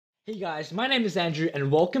Hey guys, my name is Andrew and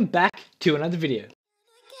welcome back to another video.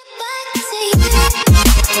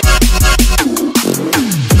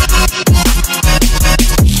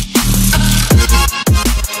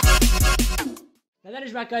 Now that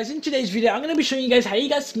is right guys, in today's video I'm going to be showing you guys how you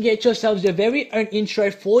guys can get yourselves your very own intro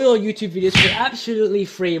for your YouTube videos for absolutely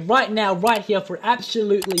free right now, right here, for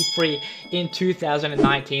absolutely free in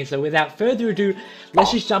 2019. So without further ado,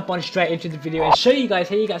 let's just jump on straight into the video and show you guys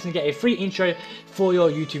how you guys can get a free intro for your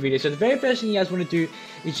YouTube video. So the very first thing you guys want to do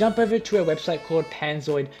is jump over to a website called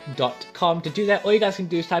panzoid.com. To do that, all you guys can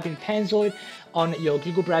do is type in Panzoid on your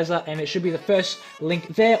Google browser and it should be the first link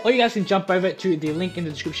there, or you guys can jump over to the link in the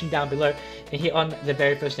description down below and hit on the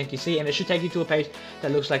very first link you see, and it should take you to a page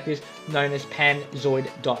that looks like this, known as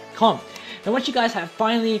panzoid.com. Now once you guys have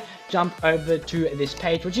finally jumped over to this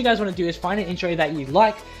page, what you guys want to do is find an intro that you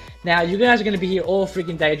like. Now, you guys are going to be here all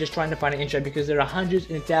freaking day just trying to find an intro because there are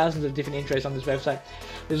hundreds and thousands of different intros on this website.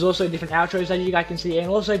 There's also different outros that you guys can see, and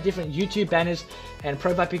also different YouTube banners and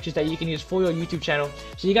profile pictures that you can use for your YouTube channel.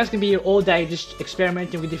 So you guys can be here all day just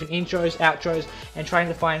experimenting with different intros, outros, and trying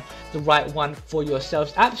to find the right one for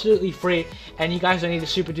yourselves. Absolutely free, and you guys don't need a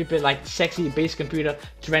super duper like sexy beast computer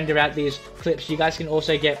to render out these clips. You guys can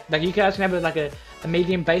also get, like, you guys can have like a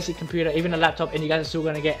medium basic computer, even a laptop, and you guys are still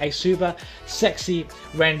going to get a super sexy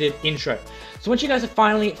rendered intro. So once you guys have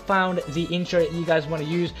finally found the intro that you guys want to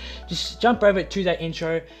use, just jump over to that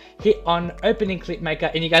intro, hit on open in clip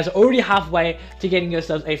maker, and you guys are already halfway to getting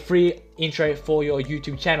yourselves a free intro for your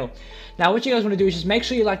YouTube channel. Now what you guys want to do is just make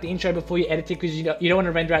sure you like the intro before you edit it, because you don't want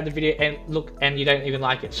to render out the video and look and you don't even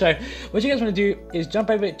like it. So what you guys want to do is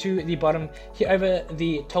jump over to the bottom, hit over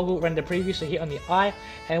the toggle render preview, so hit on the eye,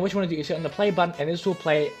 and what you want to do is hit on the play button, and this will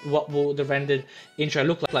play what will the rendered intro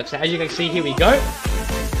look like. So as you can see, here we go.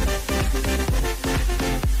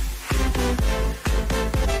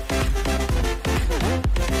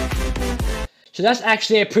 So that's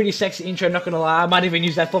actually a pretty sexy intro, not gonna lie. I might even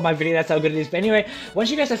use that for my video, that's how good it is. But anyway, once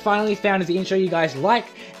you guys have finally found the intro you guys like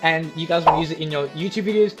and you guys want to use it in your YouTube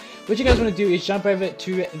videos, what you guys want to do is jump over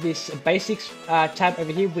to this basics tab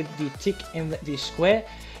over here with the tick and the square.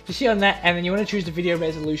 Just hit on that, and then you want to choose the video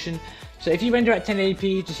resolution. So if you render at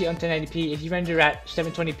 1080p, just hit on 1080p. If you render at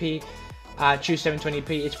 720p, choose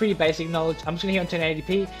 720p. It's pretty basic knowledge. I'm just gonna hit on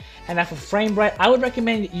 1080p. And now for frame rate, I would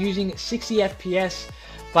recommend using 60 FPS.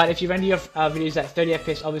 But if you render your videos at 30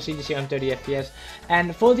 FPS, obviously just hit on 30 FPS.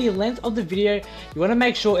 And for the length of the video, you want to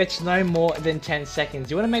make sure it's no more than 10 seconds.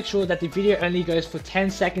 You want to make sure that the video only goes for 10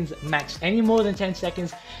 seconds max. Any more than 10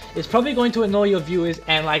 seconds is probably going to annoy your viewers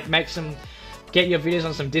and like get your videos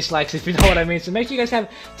on some dislikes, if you know what I mean. So make sure you guys have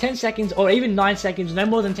 10 seconds or even 9 seconds, no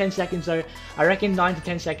more than 10 seconds though. I reckon 9 to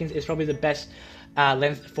 10 seconds is probably the best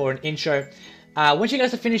length for an intro. Once you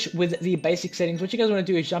guys are finished with the basic settings, what you guys want to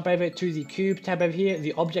do is jump over to the cube tab over here,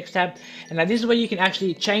 the objects tab, and now this is where you can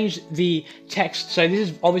actually change the text. So this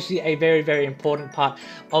is obviously a very, very important part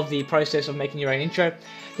of the process of making your own intro.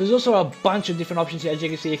 There's also a bunch of different options here, as you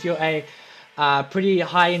can see. If you're a pretty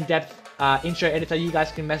high in-depth intro editor, you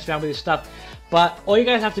guys can mess around with this stuff. But all you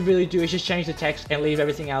guys have to really do is just change the text and leave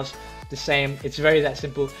everything else the same. It's very that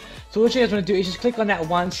simple. So what you guys want to do is just click on that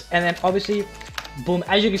once, and then obviously, boom,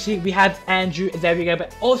 as you can see, we have Andrew, there we go.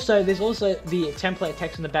 But also, there's also the template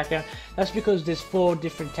text in the background. That's because there's 4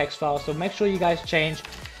 different text files. So make sure you guys change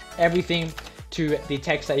everything to the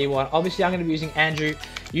text that you want. Obviously, I'm going to be using Andrew.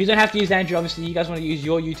 You don't have to use Andrew, obviously. You guys want to use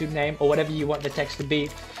your YouTube name or whatever you want the text to be.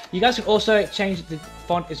 You guys can also change the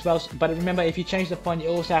font as well, but remember, if you change the font, you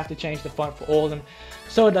also have to change the font for all of them,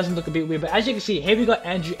 so it doesn't look a bit weird. But as you can see, here we got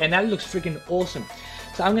Andrew, and that looks freaking awesome.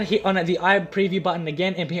 So I'm going to hit on the eye preview button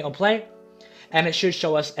again and hit on play, and it should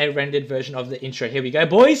show us a rendered version of the intro. Here we go,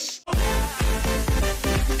 boys.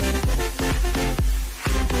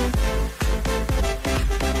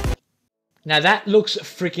 Now that looks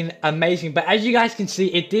freaking amazing, but as you guys can see,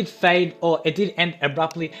 it did fade, or it did end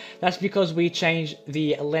abruptly. That's because we changed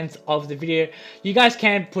the length of the video. You guys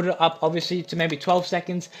can put it up obviously to maybe 12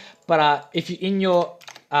 seconds, but if you're in your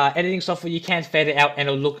editing software, you can fade it out and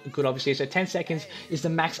it'll look good obviously. So 10 seconds is the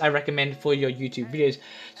max I recommend for your YouTube videos.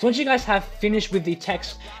 So once you guys have finished with the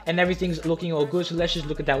text and everything's looking all good, so let's just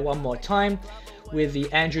look at that one more time with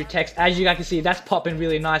the Andrew text. As you guys can see, that's popping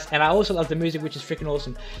really nice, and I also love the music, which is freaking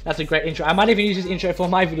awesome. That's a great intro. I might even use this intro for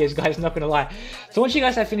my videos, guys, not gonna lie. So once you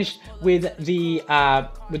guys have finished with the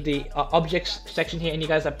objects section here, and you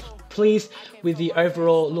guys have pleased with the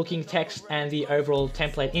overall looking text and the overall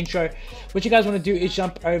template intro, what you guys want to do is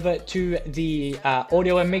jump over to the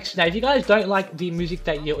audio and mix. Now, if you guys don't like the music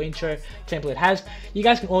that your intro template has, you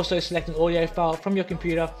guys can also select an audio file from your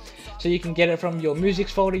computer. So you can get it from your music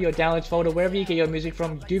folder, your downloads folder, wherever you get your music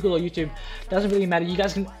from, Google or YouTube, doesn't really matter. You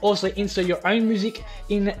guys can also insert your own music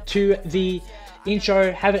into the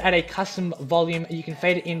intro, have it at a custom volume. You can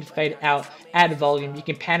fade it in, fade it out, add volume, you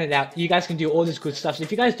can pan it out. You guys can do all this good stuff. So if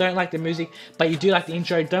you guys don't like the music, but you do like the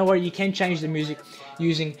intro, don't worry, you can change the music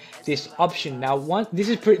using this option. Now, this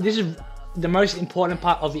is the most important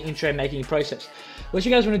part of the intro making process. What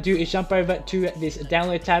you guys want to do is jump over to this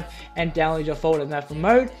download tab and download your folder. Now, for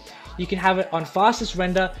mode, you can have it on fastest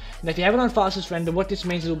render. And if you have it on fastest render, what this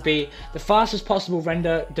means, it will be the fastest possible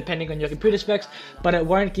render depending on your computer specs, but it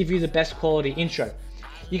won't give you the best quality intro.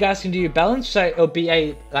 You guys can do balance, so it'll be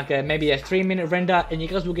maybe a 3-minute render, and you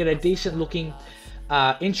guys will get a decent looking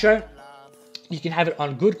intro. You can have it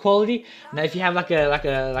on good quality. Now, if you have like a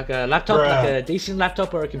laptop, like a decent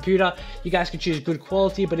laptop or a computer, you guys can choose good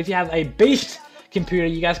quality. But if you have a beast computer,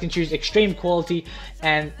 you guys can choose extreme quality.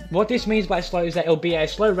 And what this means by slow is that it'll be a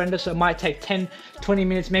slow render, so it might take 10-20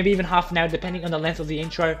 minutes, maybe even half an hour, depending on the length of the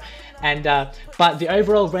intro. And but the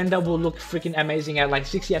overall render will look freaking amazing at like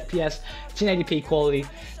 60 FPS, 1080p quality.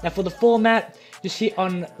 Now, for the format, just hit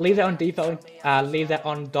on, leave that on default, leave that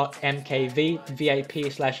on .mkv,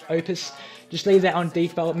 VAP/opus. Just leave that on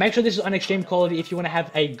default. Make sure this is on extreme quality if you want to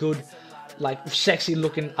have a good, like, sexy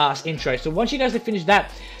looking ass intro. So once you guys have finished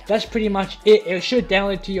that, that's pretty much it. It should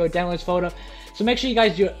download to your downloads folder. So make sure you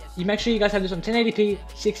guys have this on 1080p,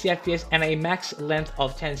 60 FPS, and a max length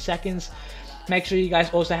of 10 seconds. Make sure you guys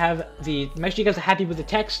also have make sure you guys are happy with the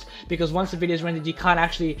text, because once the video is rendered, you can't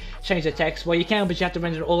actually change the text. Well, you can, but you have to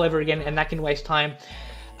render it all over again, and that can waste time.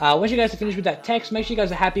 Once you guys are finished with that text, make sure you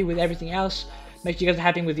guys are happy with everything else. Make sure you guys are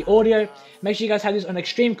happy with the audio. Make sure you guys have this on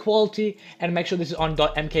extreme quality, and make sure this is on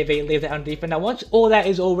 .mkv. Leave that on default. Now, once all that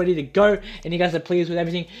is all ready to go, and you guys are pleased with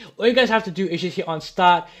everything, all you guys have to do is just hit on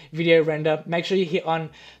Start Video Render. Make sure you hit on,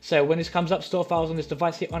 so when this comes up, Store Files on this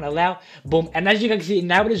device, hit on Allow. Boom. And as you guys can see,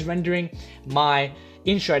 now it is rendering my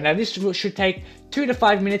intro. Now, this should take 2 to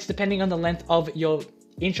 5 minutes, depending on the length of your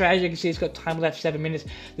intro. As you can see, it's got time left 7 minutes.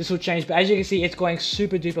 This will change, but as you can see, it's going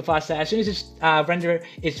super duper fast. So as soon as this render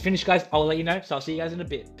is finished, guys, I'll let you know. So I'll see you guys in a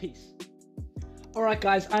bit. Peace. Alright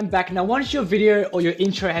guys, I'm back. Now, once your video or your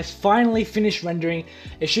intro has finally finished rendering,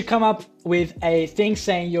 it should come up with a thing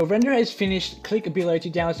saying your render is finished, click below to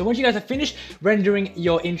download. So once you guys have finished rendering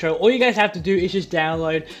your intro, all you guys have to do is just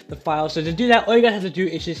download the file. So to do that, all you guys have to do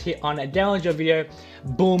is just hit on download your video,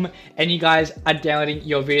 boom, and you guys are downloading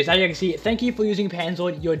your videos. As you can see, thank you for using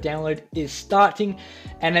Panzoid, your download is starting,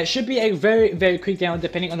 and it should be a very, very quick download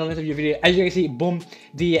depending on the length of your video. As you can see, boom,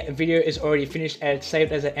 the video is already finished and it's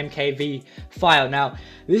saved as an MKV file. Now,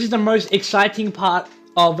 this is the most exciting part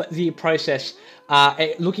of the process,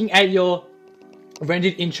 looking at your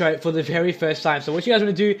rendered intro for the very first time. So what you guys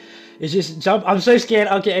want to do is just jump. I'm so scared.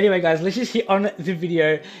 Okay, anyway guys, let's just hit on the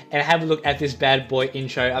video and have a look at this bad boy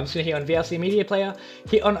intro. I'm just gonna hit on VLC Media Player,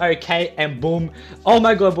 hit on OK, and boom. Oh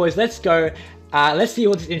my god, boys, let's go. Let's see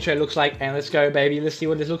what this intro looks like, and let's go, baby. Let's see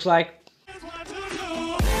what this looks like.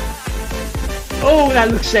 Oh, that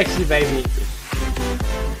looks sexy, baby.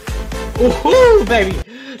 Woohoo, baby.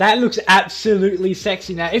 That looks absolutely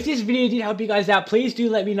sexy. Now, if this video did help you guys out, please do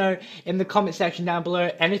let me know in the comment section down below.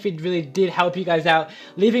 And if it really did help you guys out,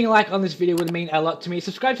 leaving a like on this video would mean a lot to me.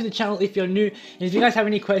 Subscribe to the channel if you're new. And if you guys have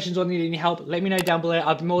any questions or need any help, let me know down below.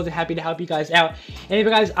 I'll be more than happy to help you guys out.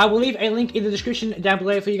 Anyway, guys, I will leave a link in the description down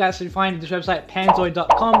below for you guys to find this website,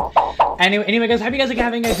 panzoid.com. Anyway, guys, I hope you guys are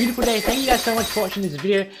having a beautiful day. Thank you guys so much for watching this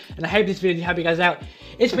video, and I hope this video did help you guys out.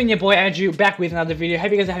 It's been your boy Andrew, back with another video.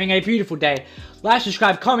 Hope you guys are having a beautiful day. Like,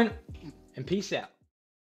 subscribe, comment, and peace out.